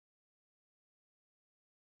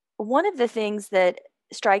One of the things that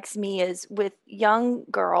strikes me is with young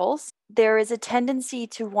girls, there is a tendency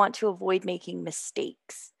to want to avoid making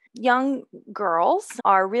mistakes. Young girls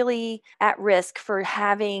are really at risk for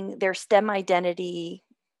having their STEM identity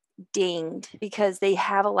dinged because they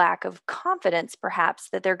have a lack of confidence, perhaps,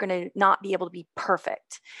 that they're going to not be able to be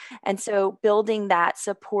perfect. And so, building that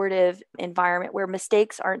supportive environment where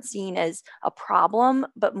mistakes aren't seen as a problem,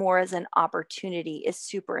 but more as an opportunity is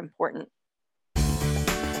super important.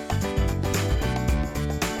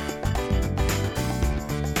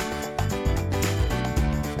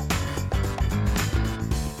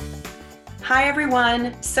 Hi,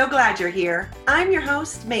 everyone. So glad you're here. I'm your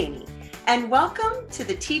host, Mamie, and welcome to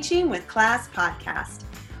the Teaching with Class podcast,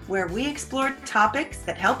 where we explore topics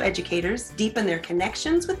that help educators deepen their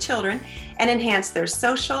connections with children and enhance their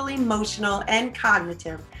social, emotional, and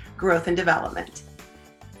cognitive growth and development.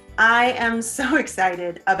 I am so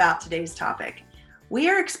excited about today's topic. We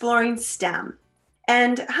are exploring STEM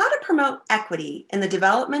and how to promote equity in the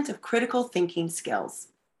development of critical thinking skills.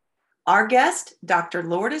 Our guest, Dr.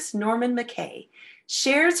 Lourdes Norman McKay,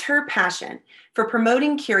 shares her passion for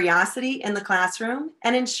promoting curiosity in the classroom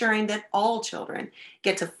and ensuring that all children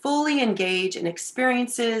get to fully engage in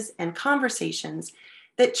experiences and conversations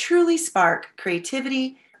that truly spark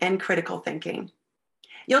creativity and critical thinking.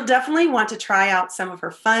 You'll definitely want to try out some of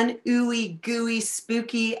her fun, ooey gooey,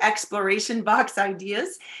 spooky exploration box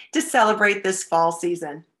ideas to celebrate this fall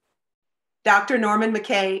season. Dr. Norman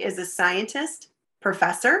McKay is a scientist,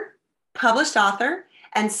 professor, published author,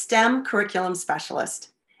 and STEM curriculum specialist.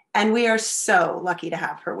 And we are so lucky to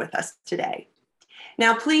have her with us today.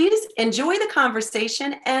 Now, please enjoy the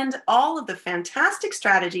conversation and all of the fantastic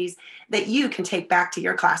strategies that you can take back to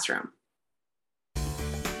your classroom.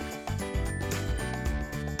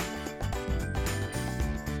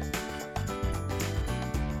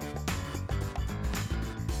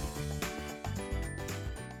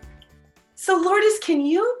 So Lourdes, can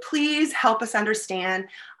you please help us understand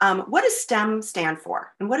what does STEM stand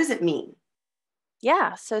for and what does it mean?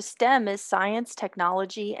 Yeah, so STEM is science,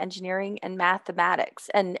 technology, engineering, and mathematics.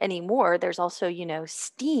 And anymore, there's also,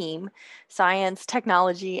 STEAM, science,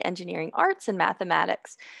 technology, engineering, arts, and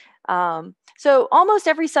mathematics. So almost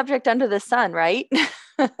every subject under the sun, right?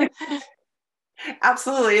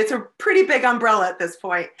 Absolutely. It's a pretty big umbrella at this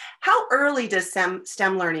point. How early does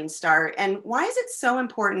STEM learning start and why is it so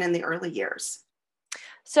important in the early years?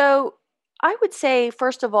 So I would say,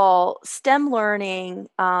 first of all, STEM learning,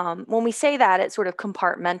 when we say that, it sort of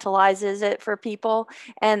compartmentalizes it for people.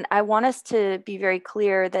 And I want us to be very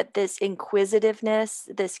clear that this inquisitiveness,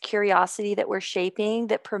 this curiosity that we're shaping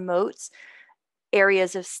that promotes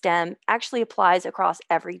areas of STEM actually applies across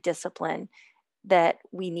every discipline that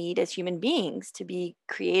we need as human beings to be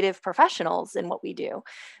creative professionals in what we do.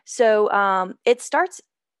 So it starts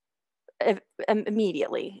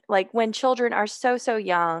immediately, like when children are so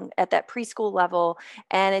young at that preschool level,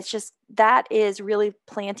 and it's just that is really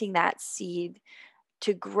planting that seed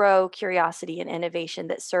to grow curiosity and innovation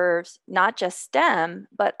that serves not just STEM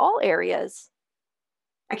but all areas.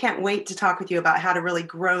 I can't wait to talk with you about how to really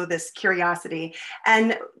grow this curiosity.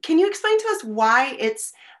 And can you explain to us why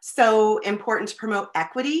it's so important to promote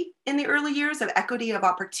equity in the early years, of equity of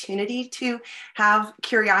opportunity to have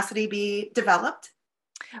curiosity be developed?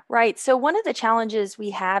 Right. So, one of the challenges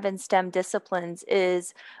we have in STEM disciplines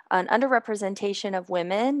is an underrepresentation of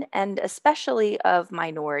women and especially of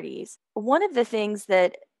minorities. One of the things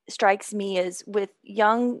that strikes me is with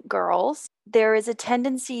young girls, there is a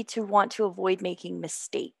tendency to want to avoid making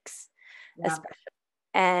mistakes, Yeah. especially.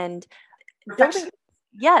 And building, Perfection.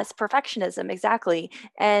 yes, perfectionism, exactly.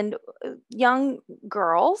 And young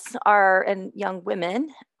girls and young women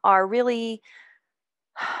are really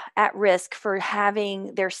at risk for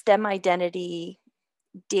having their STEM identity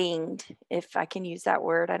dinged, if I can use that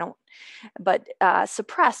word. I don't, but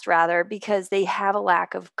suppressed rather, because they have a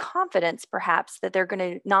lack of confidence, perhaps, that they're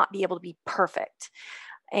going to not be able to be perfect.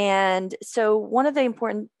 And so, one of the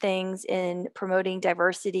important things in promoting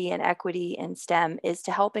diversity and equity in STEM is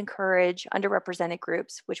to help encourage underrepresented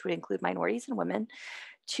groups, which would include minorities and women,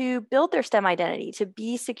 to build their STEM identity, to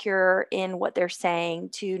be secure in what they're saying,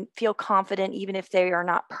 to feel confident even if they are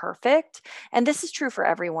not perfect. And this is true for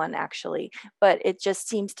everyone, actually, but it just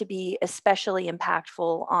seems to be especially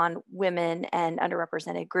impactful on women and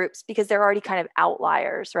underrepresented groups because they're already kind of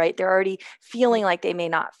outliers, right? They're already feeling like they may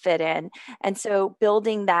not fit in. And so,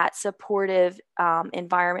 building that supportive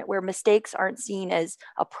environment where mistakes aren't seen as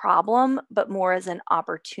a problem, but more as an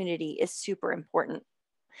opportunity is super important.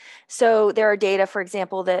 So there are data, for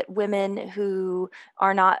example, that women who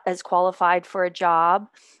are not as qualified for a job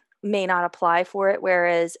may not apply for it,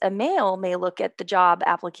 whereas a male may look at the job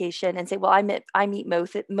application and say, well, I meet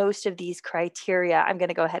most of these criteria. I'm going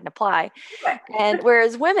to go ahead and apply. And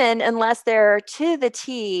whereas women, unless they're to the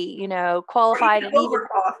T, Or qualified even and even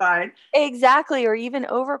overqualified. exactly, or even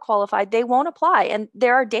overqualified, they won't apply. And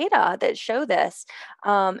there are data that show this.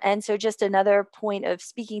 And so just another point of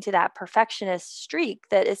speaking to that perfectionist streak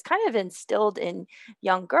that is kind of instilled in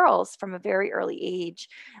young girls from a very early age.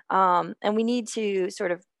 And we need to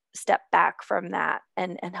sort of step back from that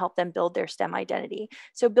and help them build their STEM identity.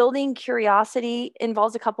 So building curiosity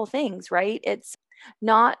involves a couple things, right? It's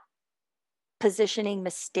not positioning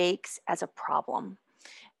mistakes as a problem.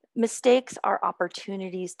 Mistakes are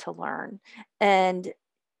opportunities to learn. And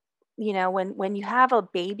when you have a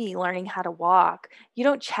baby learning how to walk, you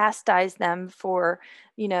don't chastise them for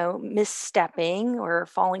misstepping or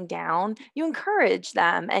falling down. You encourage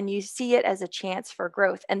them and you see it as a chance for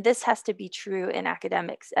growth. And this has to be true in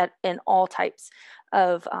academics in all types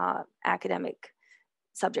of academic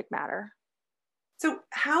subject matter. So,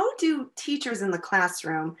 how do teachers in the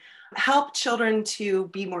classroom help children to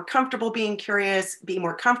be more comfortable being curious, be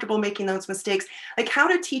more comfortable making those mistakes? Like, how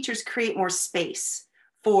do teachers create more space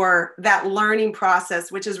for that learning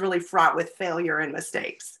process, which is really fraught with failure and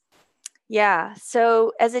mistakes? Yeah.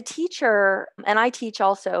 So as a teacher, and I teach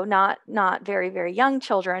also not very very young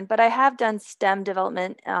children, but I have done STEM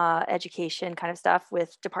development education kind of stuff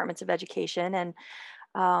with departments of education, and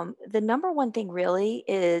the number one thing really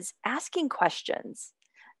is asking questions.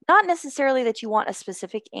 Not necessarily that you want a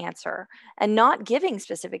specific answer and not giving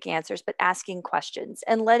specific answers, but asking questions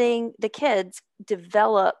and letting the kids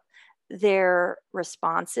develop their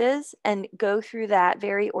responses and go through that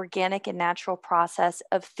very organic and natural process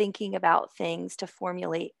of thinking about things to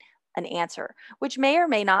formulate an answer, which may or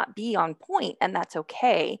may not be on point, and that's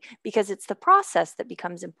okay because it's the process that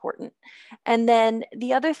becomes important. And then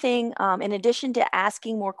the other thing, in addition to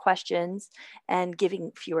asking more questions and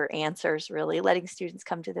giving fewer answers, really letting students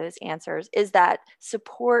come to those answers, is that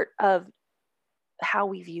support of how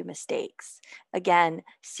we view mistakes. Again,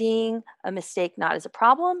 seeing a mistake not as a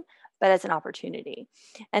problem, but as an opportunity.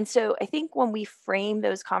 And so I think when we frame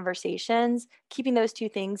those conversations, keeping those two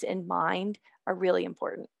things in mind are really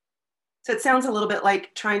important. So it sounds a little bit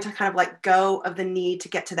like trying to kind of let go of the need to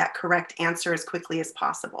get to that correct answer as quickly as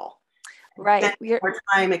possible. Right. Spend more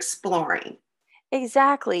time exploring.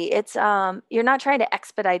 Exactly. It's you're not trying to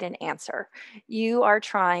expedite an answer. You are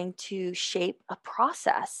trying to shape a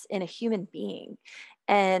process in a human being.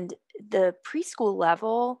 And the preschool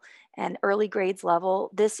level and early grades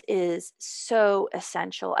level, this is so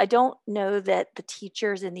essential. I don't know that the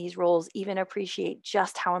teachers in these roles even appreciate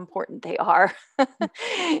just how important they are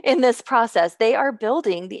in this process. They are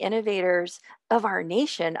building the innovators of our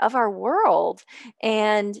nation, of our world.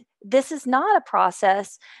 And this is not a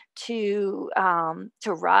process to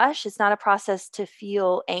rush. It's not a process to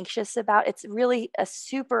feel anxious about. It's really a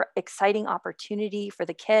super exciting opportunity for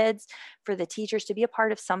the kids, for the teachers to be a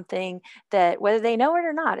part of something that, whether they know it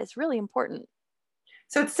or not, is really important.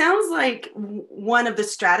 So it sounds like one of the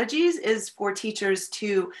strategies is for teachers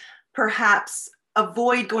to perhaps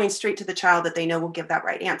avoid going straight to the child that they know will give that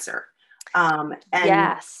right answer. And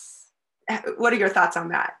Yes. what are your thoughts on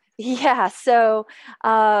that? Yeah. So,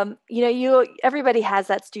 everybody has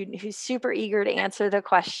that student who's super eager to answer the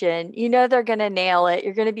question. They're going to nail it.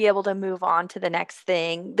 You're going to be able to move on to the next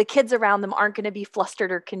thing. The kids around them aren't going to be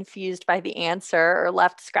flustered or confused by the answer or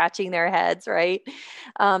left scratching their heads, right?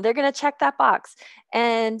 They're going to check that box.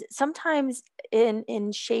 And sometimes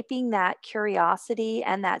in shaping that curiosity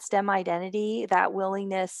and that STEM identity, that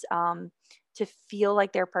willingness to feel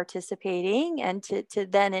like they're participating and to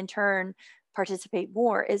then in turn participate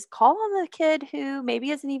more is call on the kid who maybe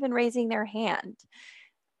isn't even raising their hand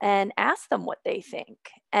and ask them what they think.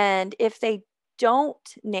 And if they don't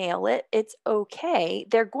nail it, it's okay.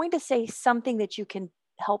 They're going to say something that you can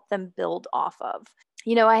help them build off of.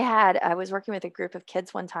 I was working with a group of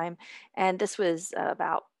kids one time, and this was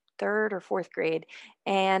about third or fourth grade.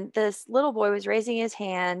 And this little boy was raising his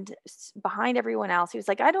hand behind everyone else. He was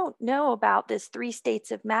like, I don't know about this three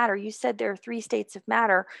states of matter. You said there are three states of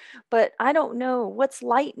matter, but I don't know what's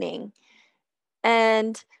lightning.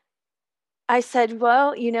 And I said,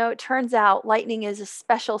 well, it turns out lightning is a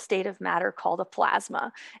special state of matter called a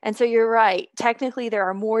plasma. And so you're right. Technically, there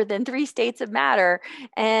are more than three states of matter.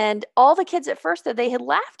 And all the kids at first, though, they had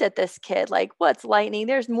laughed at this kid, like, what's lightning?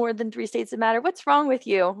 There's more than three states of matter. What's wrong with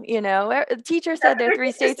you? The teacher said there are Their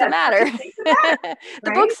three teacher states of said matter. 3 states of matter,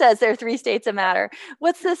 The book right? says there are three states of matter.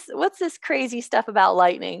 What's this crazy stuff about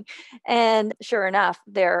lightning? And sure enough,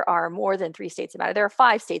 there are more than three states of matter. There are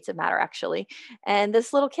five states of matter, actually. And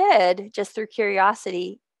this little kid, just through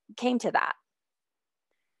curiosity, came to that.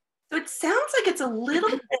 So it sounds like it's a little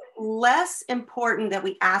bit less important that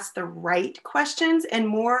we ask the right questions and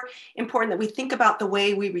more important that we think about the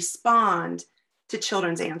way we respond to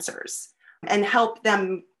children's answers and help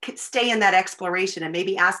them stay in that exploration and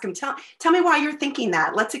maybe ask them, tell me why you're thinking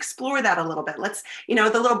that. Let's explore that a little bit. Let's, the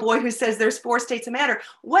little boy who says there's 4 states of matter.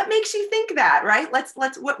 What makes you think that, right?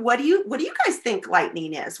 What do you guys think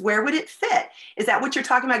lightning is? Where would it fit? Is that what you're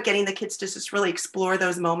talking about? Getting the kids to just really explore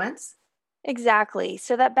those moments? Exactly.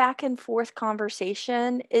 So that back and forth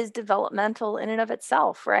conversation is developmental in and of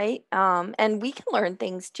itself, right? And we can learn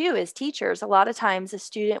things too as teachers. A lot of times a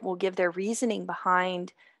student will give their reasoning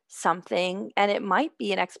behind something, and it might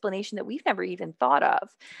be an explanation that we've never even thought of.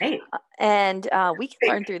 Right. And we can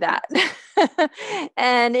learn through that.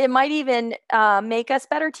 And it might even make us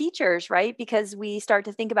better teachers, right? Because we start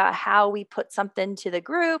to think about how we put something to the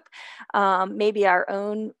group, maybe our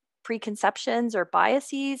own preconceptions or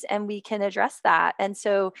biases, and we can address that. And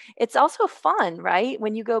so it's also fun, right?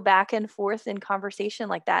 When you go back and forth in conversation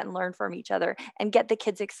like that and learn from each other and get the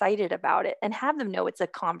kids excited about it and have them know it's a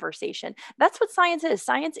conversation. That's what science is.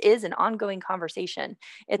 Science is an ongoing conversation.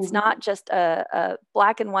 It's Mhm. not just a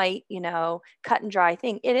black and white, cut and dry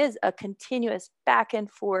thing. It is a continuous back and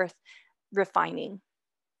forth refining.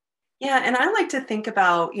 Yeah, and I like to think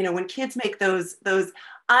about, when kids make those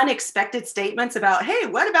unexpected statements about, "Hey,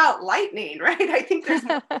 what about lightning?" Right? I think there's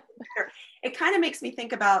more there. It kind of makes me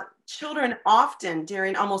think about children often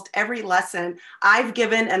during almost every lesson I've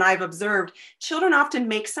given and I've observed. Children often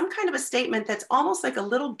make some kind of a statement that's almost like a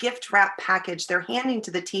little gift wrap package they're handing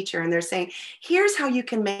to the teacher, and they're saying, "Here's how you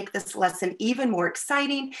can make this lesson even more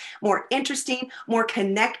exciting, more interesting, more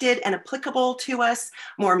connected and applicable to us,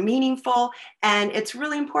 more meaningful." And it's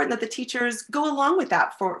really important that the teachers go along with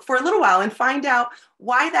that for a little while and find out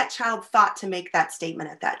why that child thought to make that statement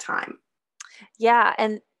at that time. Yeah,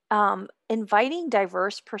 and inviting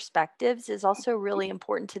diverse perspectives is also really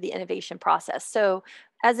important to the innovation process. So,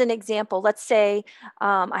 as an example, let's say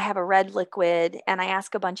I have a red liquid and I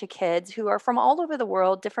ask a bunch of kids who are from all over the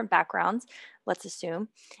world, different backgrounds, let's assume,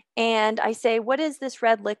 and I say, "What is this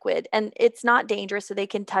red liquid?" And it's not dangerous, so they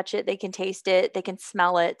can touch it, they can taste it, they can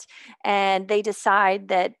smell it, and they decide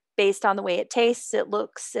that based on the way it tastes, it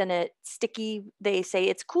looks, and it's sticky, they say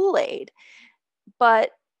it's Kool-Aid.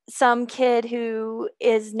 But some kid who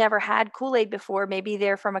is never had Kool-Aid before, maybe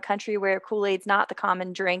they're from a country where Kool-Aid's not the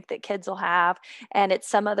common drink that kids will have, and it's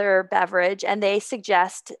some other beverage, and they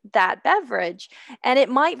suggest that beverage. And it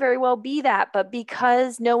might very well be that, but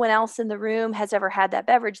because no one else in the room has ever had that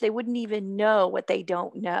beverage, they wouldn't even know what they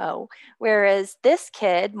don't know. Whereas this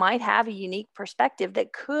kid might have a unique perspective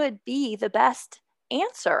that could be the best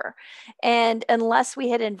answer. And unless we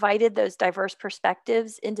had invited those diverse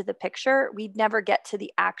perspectives into the picture, we'd never get to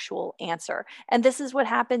the actual answer. And this is what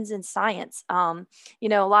happens in science. A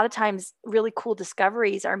lot of times, really cool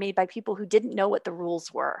discoveries are made by people who didn't know what the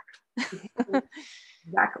rules were.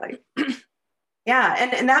 Exactly. Yeah,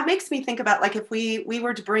 and that makes me think about, like, if we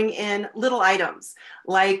were to bring in little items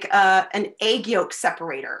like an egg yolk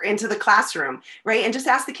separator into the classroom, right, and just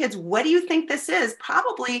ask the kids, "What do you think this is?"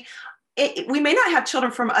 Probably we may not have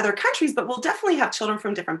children from other countries, but we'll definitely have children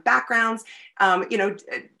from different backgrounds,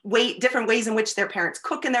 different ways in which their parents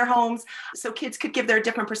cook in their homes. So kids could give their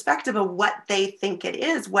different perspective of what they think it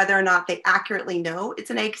is, whether or not they accurately know it's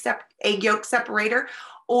an egg yolk separator,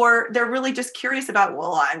 or they're really just curious about,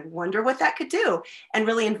 well, I wonder what that could do, and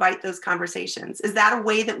really invite those conversations. Is that a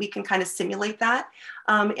way that we can kind of simulate that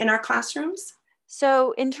in our classrooms?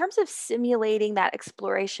 So, in terms of simulating that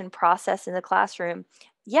exploration process in the classroom,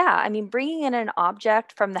 yeah, I mean, bringing in an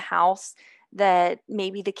object from the house that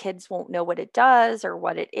maybe the kids won't know what it does or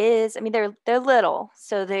what it is. I mean, they're little,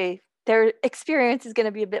 so their experience is going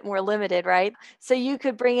to be a bit more limited, right? So you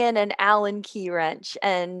could bring in an Allen key wrench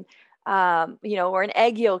and or an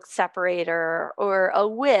egg yolk separator or a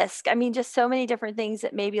whisk. I mean, just so many different things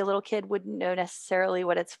that maybe a little kid wouldn't know necessarily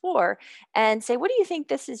what it's for, and say, "What do you think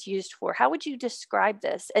this is used for? How would you describe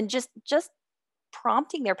this?" And just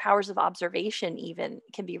prompting their powers of observation even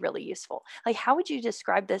can be really useful. Like, how would you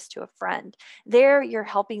describe this to a friend? There, you're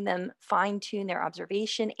helping them fine tune their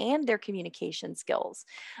observation and their communication skills.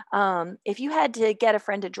 If you had to get a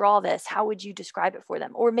friend to draw this, how would you describe it for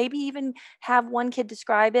them? Or maybe even have one kid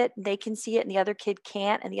describe it, they can see it, and the other kid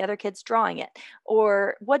can't, and the other kid's drawing it.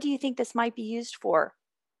 Or what do you think this might be used for?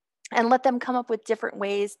 And let them come up with different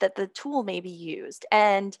ways that the tool may be used.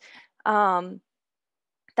 And, um,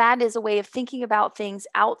 that is a way of thinking about things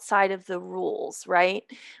outside of the rules, right?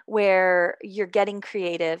 Where you're getting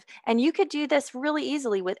creative. And you could do this really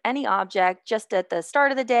easily with any object just at the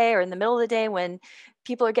start of the day or in the middle of the day when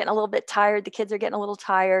people are getting a little bit tired, the kids are getting a little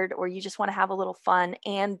tired, or you just want to have a little fun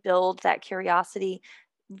and build that curiosity.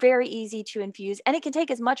 Very easy to infuse. And it can take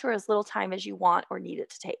as much or as little time as you want or need it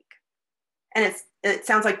to take. And it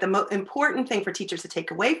sounds like the most important thing for teachers to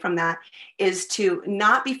take away from that is to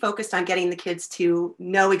not be focused on getting the kids to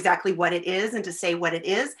know exactly what it is and to say what it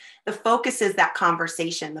is. The focus is that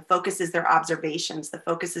conversation. The focus is their observations. The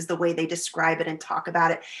focus is the way they describe it and talk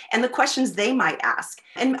about it and the questions they might ask.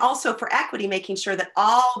 And also for equity, making sure that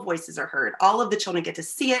all voices are heard. All of the children get to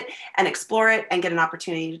see it and explore it and get an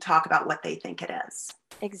opportunity to talk about what they think it is.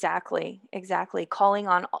 Exactly, exactly. Calling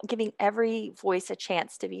on, giving every voice a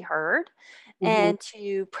chance to be heard Mhm. and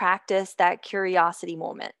to practice that curiosity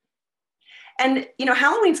moment. And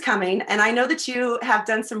Halloween's coming, and I know that you have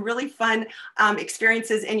done some really fun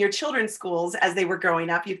experiences in your children's schools as they were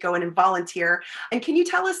growing up. You'd go in and volunteer. And can you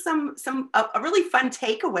tell us a really fun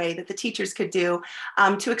takeaway that the teachers could do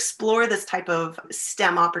to explore this type of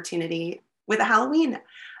STEM opportunity with a Halloween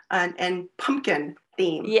and pumpkin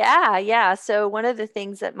theme? Yeah, yeah. So one of the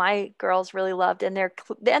things that my girls really loved, and their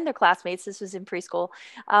classmates, this was in preschool,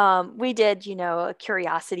 we did, a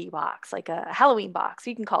curiosity box, like a Halloween box.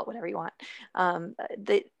 You can call it whatever you want.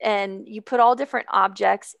 And you put all different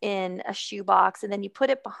objects in a shoe box, and then you put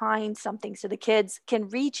it behind something so the kids can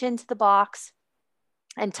reach into the box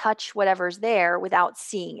and touch whatever's there without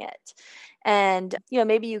seeing it. And,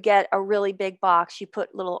 maybe you get a really big box, you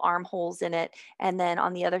put little armholes in it, and then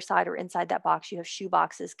on the other side or inside that box, you have shoe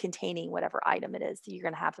boxes containing whatever item it is that you're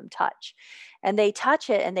going to have them touch. And they touch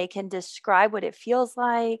it and they can describe what it feels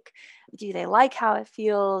like. Do they like how it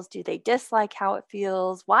feels? Do they dislike how it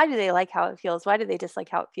feels? Why do they like how it feels? Why do they dislike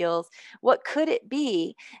how it feels? What could it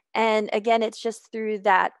be? And again, it's just through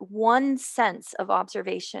that one sense of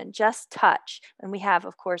observation, just touch. And we have,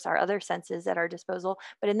 of course, our other senses at our disposal.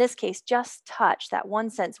 But in this case, just touch, that one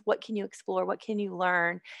sense. What can you explore? What can you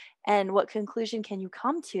learn? And what conclusion can you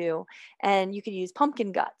come to? And you could use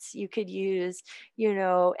pumpkin guts. You could use,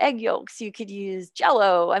 egg yolks. You could use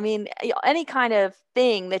Jello. I mean, any kind of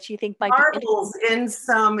thing that you think might be Marbles in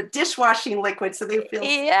some dishwashing liquid so they feel.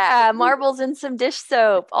 yeah, marbles and some dish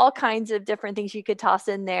soap, all kinds of different things you could toss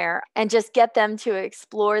in there and just get them to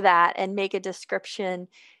explore that and make a description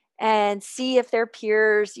and see if their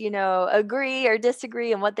peers, agree or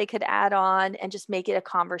disagree and what they could add on and just make it a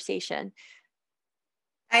conversation.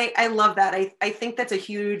 I love that. I think that's a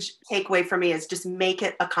huge takeaway for me is just make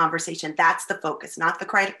it a conversation. That's the focus, not the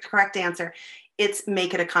correct answer. It's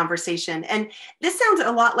make it a conversation. And this sounds a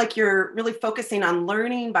lot like you're really focusing on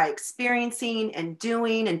learning by experiencing and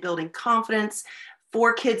doing and building confidence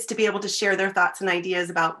for kids to be able to share their thoughts and ideas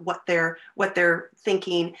about what they're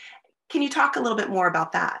thinking. Can you talk a little bit more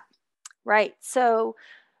about that? Right. So,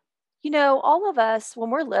 all of us, when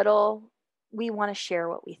we're little, we want to share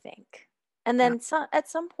what we think. And Yeah. then at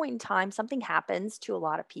some point in time, something happens to a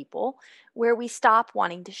lot of people where we stop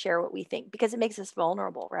wanting to share what we think because it makes us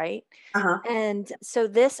vulnerable, right? Uh-huh. And so,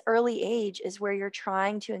 this early age is where you're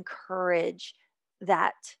trying to encourage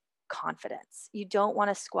that confidence. You don't want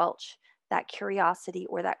to squelch that curiosity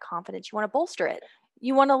or that confidence. You want to bolster it.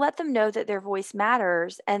 You want to let them know that their voice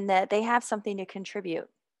matters and that they have something to contribute.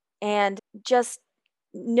 And just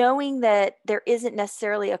knowing that there isn't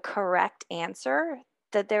necessarily a correct answer,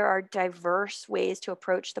 that there are diverse ways to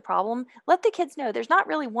approach the problem, let the kids know there's not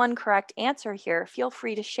really one correct answer here. Feel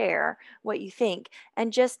free to share what you think,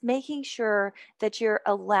 and just making sure that you're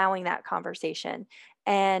allowing that conversation.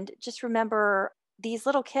 And just remember, these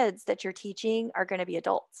little kids that you're teaching are going to be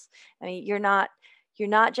adults. I mean, you're not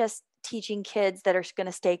just teaching kids that are going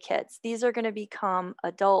to stay kids. These are going to become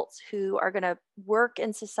adults who are going to work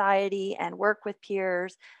in society and work with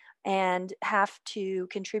peers and have to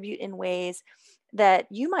contribute in ways that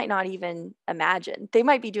you might not even imagine. They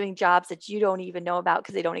might be doing jobs that you don't even know about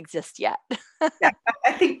because they don't exist yet. Yeah.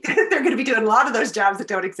 I think they're going to be doing a lot of those jobs that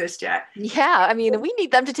don't exist yet. Yeah, I mean, we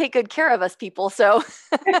need them to take good care of us people. So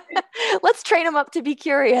let's train them up to be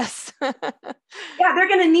curious. Yeah, they're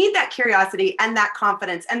going to need that curiosity and that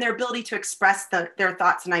confidence and their ability to express their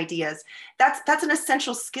thoughts and ideas. That's an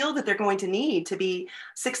essential skill that they're going to need to be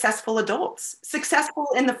successful adults, successful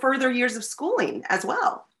in the further years of schooling as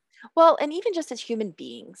well. Well, and even just as human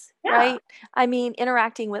beings, Yeah. right? I mean,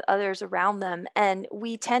 interacting with others around them, and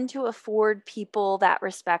we tend to afford people that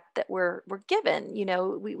respect that we're given.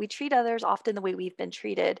 We treat others often the way we've been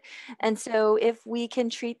treated. And so if we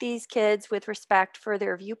can treat these kids with respect for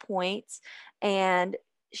their viewpoints and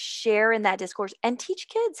share in that discourse and teach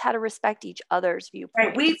kids how to respect each other's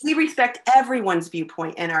Right. viewpoints. We respect everyone's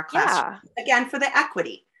viewpoint in our classroom. Yeah. Again, for the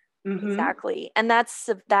equity. Mm-hmm. Exactly. And that's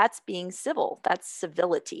being civil. That's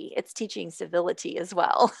civility. It's teaching civility as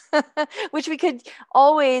well, which we could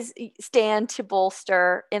always stand to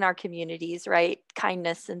bolster in our communities, right?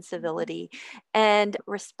 Kindness and civility and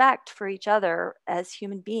respect for each other as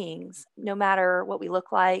human beings, no matter what we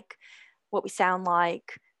look like, what we sound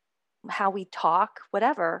like, how we talk,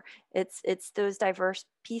 whatever. It's those diverse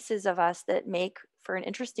pieces of us that make for an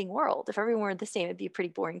interesting world. If everyone were the same, it'd be a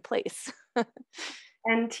pretty boring place.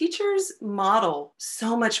 And teachers model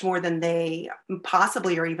so much more than they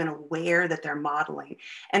possibly are even aware that they're modeling.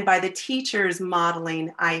 And by the teachers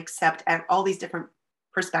modeling, I accept all these different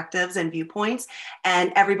perspectives and viewpoints,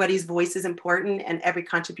 and everybody's voice is important, and every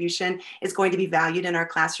contribution is going to be valued in our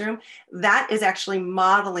classroom. That is actually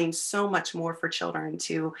modeling so much more for children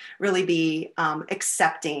to really be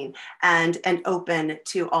accepting and open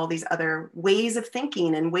to all these other ways of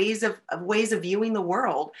thinking and ways of viewing the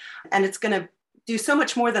world. And it's going to do so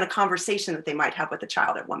much more than a conversation that they might have with a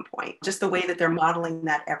child at one point, just the way that they're modeling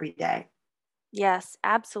that every day. Yes,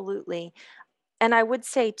 absolutely. And I would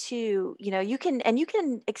say too, you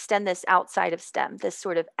can extend this outside of STEM, this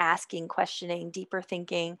sort of asking, questioning, deeper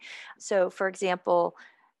thinking. So for example,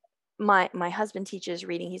 my husband teaches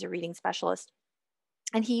reading, he's a reading specialist.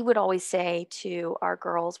 And he would always say to our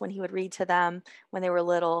girls when he would read to them when they were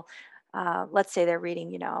little, let's say they're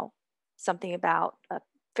reading, something about a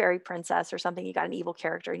fairy princess or something, you got an evil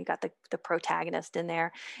character and you got the protagonist in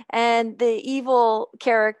there. And the evil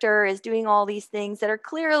character is doing all these things that are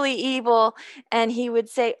clearly evil. And he would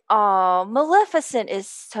say, "Oh, Maleficent is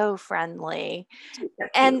so friendly."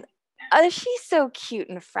 That's cute. And she's so cute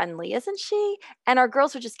and friendly, isn't she? And our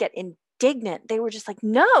girls would just get indignant. They were just like,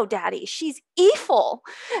 "No, Daddy, she's evil."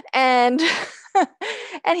 And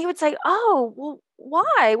and he would say, "Oh, well,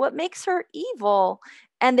 why? What makes her evil?"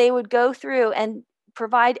 And they would go through and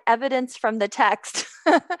provide evidence from the text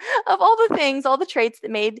of all the things, all the traits that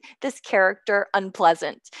made this character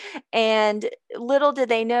unpleasant. And little did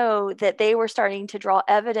they know that they were starting to draw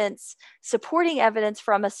evidence, supporting evidence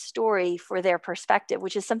from a story for their perspective,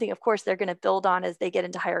 which is something, of course, they're going to build on as they get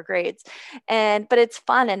into higher grades. But it's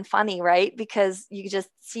fun and funny, right? Because you just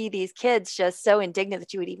see these kids just so indignant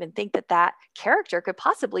that you would even think that that character could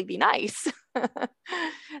possibly be nice.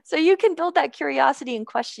 So you can build that curiosity and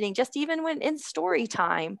questioning just even when in story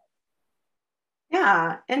time.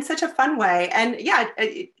 Yeah, in such a fun way. And yeah,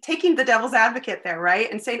 taking the devil's advocate there,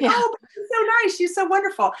 right? And saying, Yeah. "Oh, but she's so nice, she's so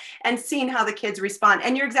wonderful," and seeing how the kids respond.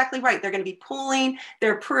 And you're exactly right. They're going to be pulling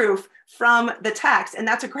their proof from the text. And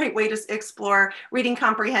that's a great way to explore reading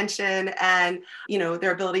comprehension and,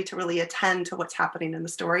 their ability to really attend to what's happening in the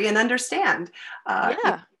story and understand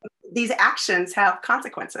Yeah. these actions have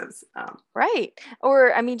consequences. Right.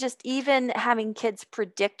 Or, I mean, just even having kids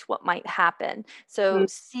predict what might happen. So,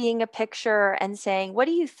 seeing a picture and saying, "What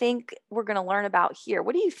do you think we're going to learn about here?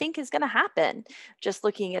 What do you think is going to happen?" Just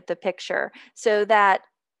looking at the picture. So that,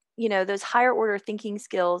 those higher order thinking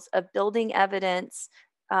skills of building evidence,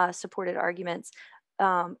 supported arguments,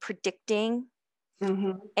 predicting,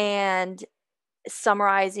 Mhm. and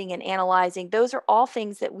summarizing and analyzing, those are all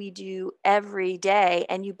things that we do every day,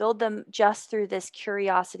 and you build them just through this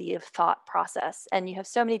curiosity of thought process. And you have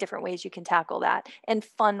so many different ways you can tackle that, and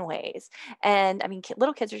fun ways. And I mean,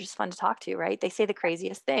 little kids are just fun to talk to, right? They say the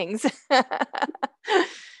craziest things.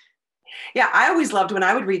 Yeah, I always loved when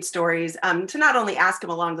I would read stories to not only ask them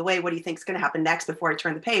along the way, "What do you think is going to happen next?" before I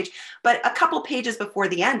turn the page, but a couple pages before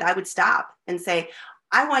the end, I would stop and say,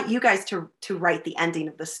 "I want you guys to write the ending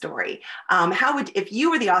of the story. If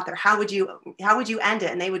you were the author, how would you end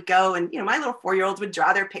it?" And they would go, and my little 4-year-olds would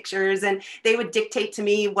draw their pictures, and they would dictate to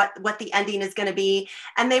me what the ending is going to be,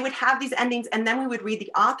 and they would have these endings, and then we would read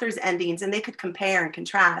the author's endings, and they could compare and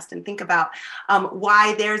contrast and think about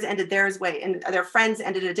why theirs ended theirs way, and their friends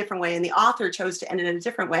ended a different way, and the author chose to end it in a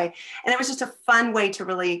different way, and it was just a fun way to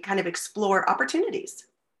really kind of explore opportunities.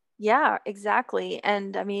 Yeah, exactly.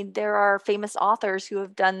 And I mean, there are famous authors who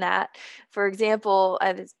have done that. For example,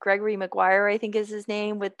 it's Gregory Maguire, I think is his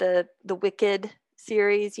name, with the Wicked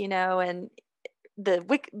series, and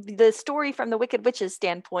the story from the Wicked Witch's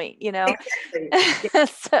standpoint. Exactly.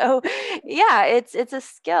 So yeah, it's a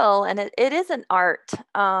skill, and it is an art,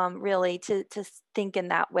 really, to think in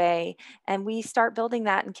that way. And we start building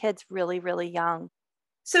that in kids really, really young.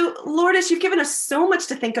 So, Lourdes, you've given us so much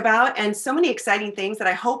to think about and so many exciting things that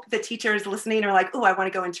I hope the teachers listening are like, oh, I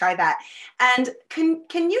want to go and try that. And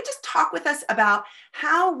can you just talk with us about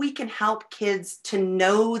how we can help kids to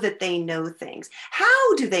know that they know things?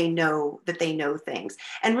 How do they know that they know things?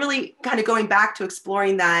 And really kind of going back to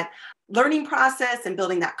exploring that learning process and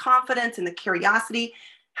building that confidence and the curiosity.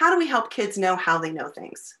 How do we help kids know how they know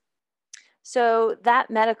things? So that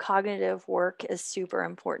metacognitive work is super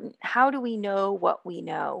important. How do we know what we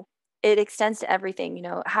know? It extends to everything.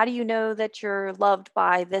 How do you know that you're loved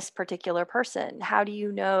by this particular person? How do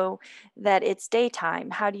you know that it's daytime?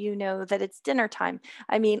 How do you know that it's dinner time?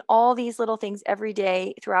 I mean, all these little things every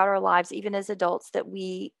day throughout our lives, even as adults, that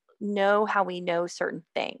we know how we know certain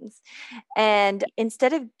things. And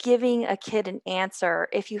instead of giving a kid an answer,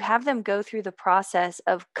 if you have them go through the process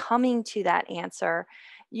of coming to that answer,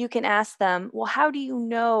 you can ask them, well, how do you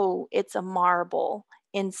know it's a marble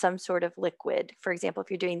in some sort of liquid? For example, if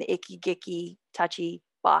you're doing the icky, gicky, touchy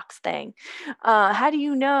box thing, how do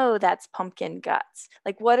you know that's pumpkin guts?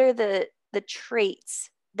 Like, what are the traits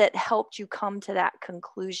that helped you come to that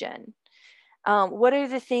conclusion? What are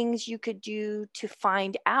the things you could do to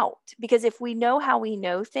find out? Because if we know how we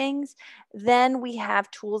know things, then we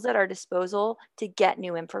have tools at our disposal to get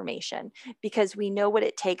new information because we know what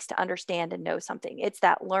it takes to understand and know something. It's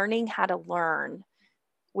that learning how to learn,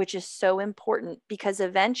 which is so important because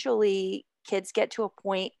eventually kids get to a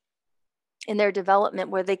point in their development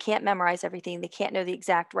where they can't memorize everything. They can't know the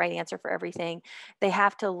exact right answer for everything. They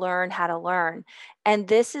have to learn how to learn. And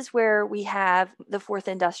this is where we have the fourth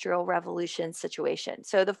industrial revolution situation.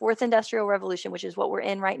 So the fourth industrial revolution, which is what we're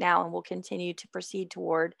in right now and will continue to proceed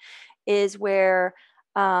toward, is where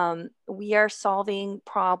we are solving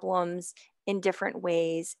problems in different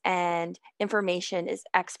ways, and information is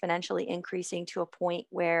exponentially increasing to a point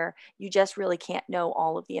where you just really can't know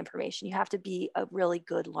all of the information. You have to be a really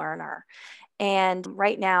good learner. And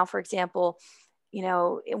right now, for example,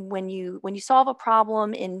 when you solve a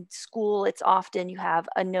problem in school, it's often you have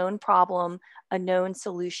a known problem, a known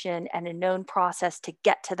solution, and a known process to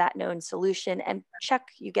get to that known solution, and check,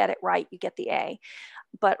 you get it right, you get the A.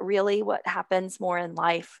 But really what happens more in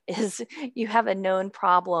life is you have a known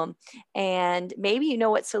problem and maybe you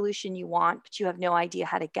know what solution you want, but you have no idea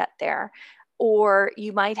how to get there. Or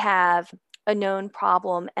you might have a known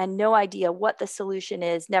problem and no idea what the solution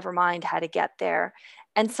is, never mind how to get there.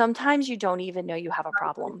 And sometimes you don't even know you have a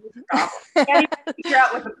problem. You can't even figure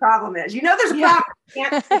out what the problem is. You know there's a problem. You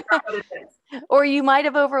can't figure out what it is. Or you might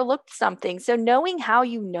have overlooked something. So knowing how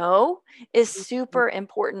you know is super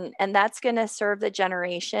important. And that's going to serve the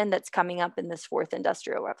generation that's coming up in this fourth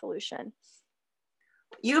industrial revolution.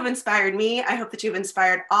 You have inspired me. I hope that you've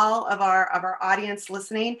inspired all of our audience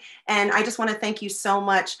listening. And I just want to thank you so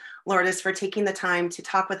much, Lourdes, for taking the time to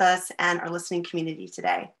talk with us and our listening community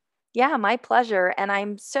today. Yeah, my pleasure. And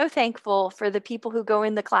I'm so thankful for the people who go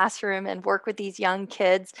in the classroom and work with these young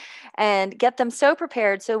kids and get them so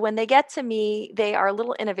prepared. So when they get to me, they are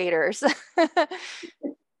little innovators.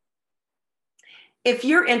 If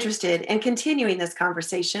you're interested in continuing this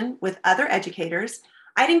conversation with other educators,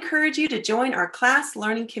 I'd encourage you to join our class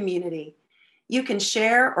learning community. You can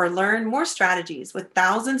share or learn more strategies with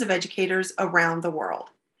thousands of educators around the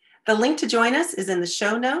world. The link to join us is in the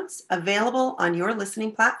show notes available on your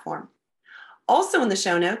listening platform. Also in the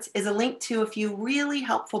show notes is a link to a few really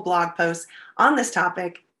helpful blog posts on this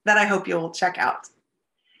topic that I hope you'll check out.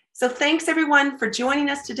 So thanks everyone for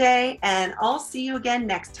joining us today, and I'll see you again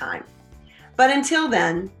next time. But until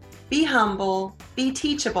then, be humble, be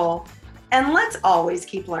teachable, and let's always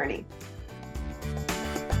keep learning.